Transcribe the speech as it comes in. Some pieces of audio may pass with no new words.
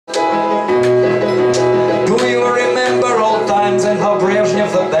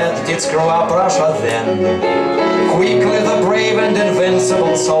did screw up Russia then. Quickly the brave and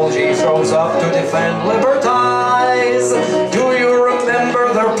invincible soldiers rose up to defend liberties. Do you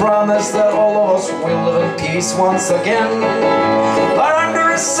remember their promise that all of us will live in peace once again? But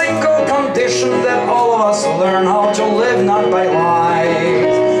under a single condition, that all of us learn how to live not by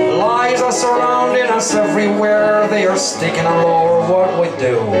lies. Lies are surrounding us everywhere, they are sticking all over what we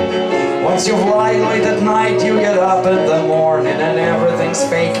do. Once you've lied late at night, you get up in the morning and everything's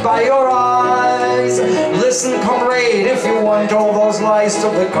fake by your eyes. Listen, comrade, if you want all those lies to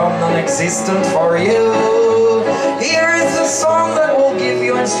become non-existent for you, here is the song that will give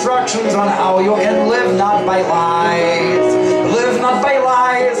you instructions on how you can live not by lies. Live not by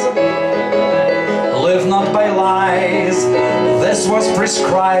lies. Live not by lies. This was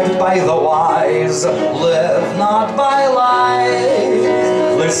prescribed by the wise. Live not by lies.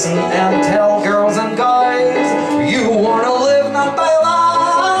 Listen and tell girls and guys, you wanna live not by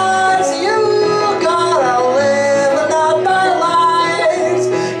lies. You gotta live not by lies.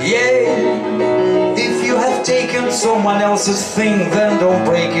 Yeah. If you have taken someone else's thing, then don't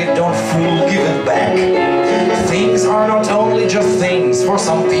break it, don't fool, give it back. Things are not only just things. For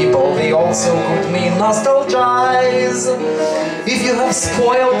some people they also could mean nostalgize. If you have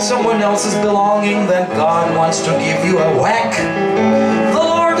spoiled someone else's belonging, then God wants to give you a whack. The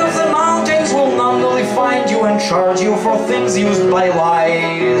Lord of the mountains will normally find you and charge you for things used by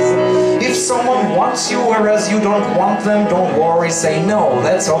lies. If someone wants you whereas you don't want them, don't worry, say no,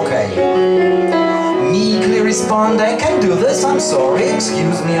 that's okay. Meekly respond, I can do this, I'm sorry,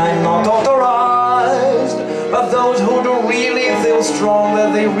 excuse me, I'm not authorized. But those who do really feel strong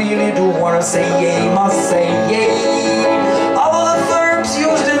that they really do want to say yay, must say yay. All of the verbs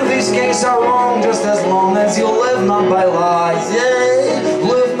used in this case are wrong, just as long as you live not by lies. Yay,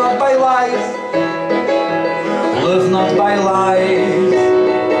 live not by lies. Live not by lies.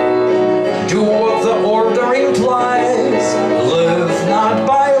 Do what the order implies. Live not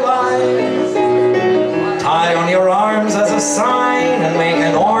by lies. Tie on your arms as a sign and make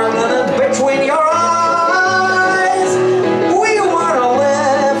an ornament between your eyes.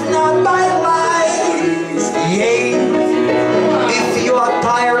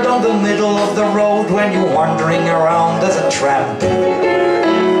 The road when you're wandering around as a tramp.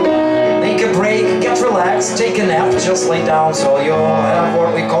 Make a break, get relaxed, take a nap, just lay down so you'll have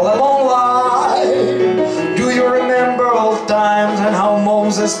what we call a long life. Do you remember old times and how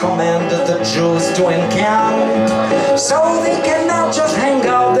Moses commanded the Jews to encamp? So they can now just hang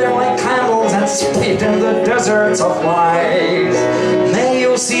out there like camels and spit in the deserts of lies. May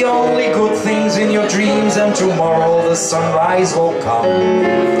you see only good things in your dreams, and tomorrow the sunrise will come.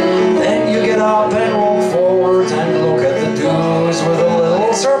 Then you get up and walk forward and look at the dues with a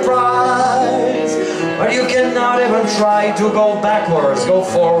little surprise. But you cannot even try to go backwards, go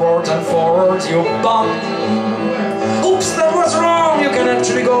forward and forward, you bum. Oops, that was wrong, you can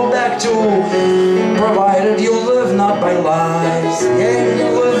actually go back to, provided you live not by lies. Yeah, you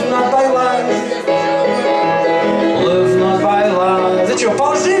live not by lies. Live not by lies. Ты чё,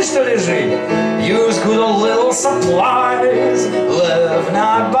 ползи, что ли, жить? Use good old little supplies. Live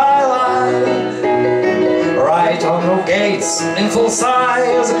not by lies. Write on your gates in full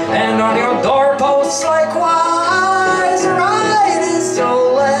size, and on your doorposts likewise. Right is to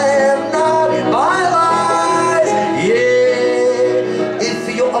live not by lies. Yeah. If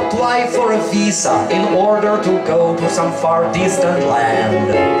you apply for a visa in order to go to some far distant land,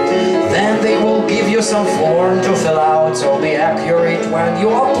 then they will give you some form to fill out, so be accurate when you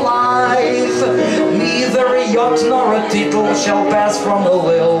apply. Neither a yacht nor a title shall pass from the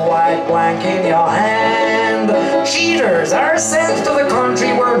little white blank in your hand. Cheaters are sent to the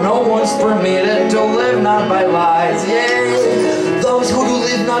country where no one's permitted to live not by lies. Yeah, those who do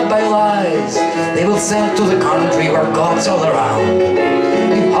live not by lies, they will send to the country where God's all around.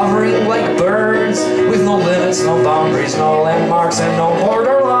 Hovering like birds, with no limits, no boundaries, no landmarks and no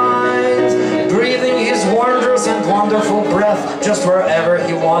border lines. Breathing his wondrous and wonderful breath just wherever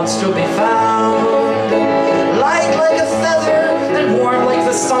he wants to be found. Light like a feather and warm like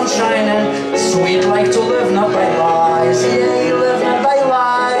the sunshine, and sweet like to live not by lies. Yeah, live not by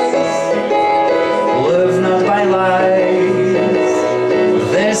lies. Live not by lies.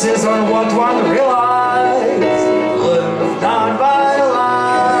 This is on what one realizes. Live not by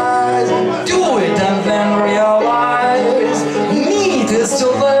lies. Do it and then realize. Neat is to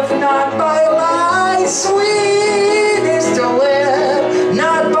live not by lies. Sweet is to live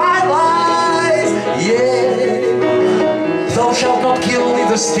not by lies. Yeah. Thou shalt not kill,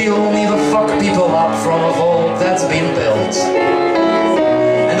 neither steal, neither fuck people up from a vault that's been built.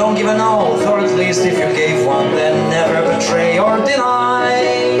 And don't give an oath, or at least if you gave one, then never betray or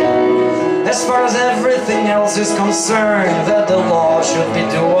deny. As far as everything else is concerned, that the law should be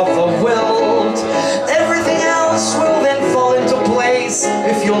do of the will. Everything else will then fall into place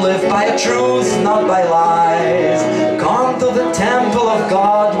if you live by a truth, not by lies. Come to the temple of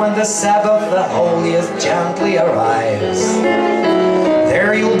God when the Sabbath, the holiest, gently arrives.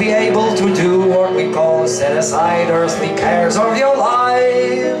 There you'll be able to do what we call set aside earthly cares of your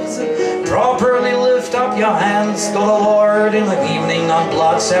lives. Properly lift up your hands to the Lord in the evening on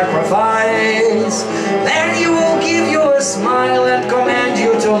blood sacrifice. Then you will give you a smile and command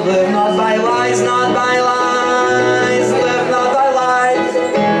you to live not by lies, not by lies. Live not by lies.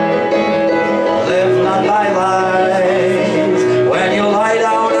 Live not by lies. When you lie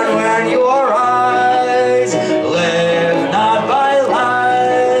down and when you arise, live not by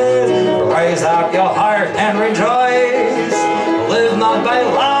lies. Raise up your heart and rejoice. Live not by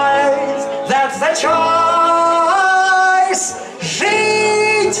lies. That's the choice.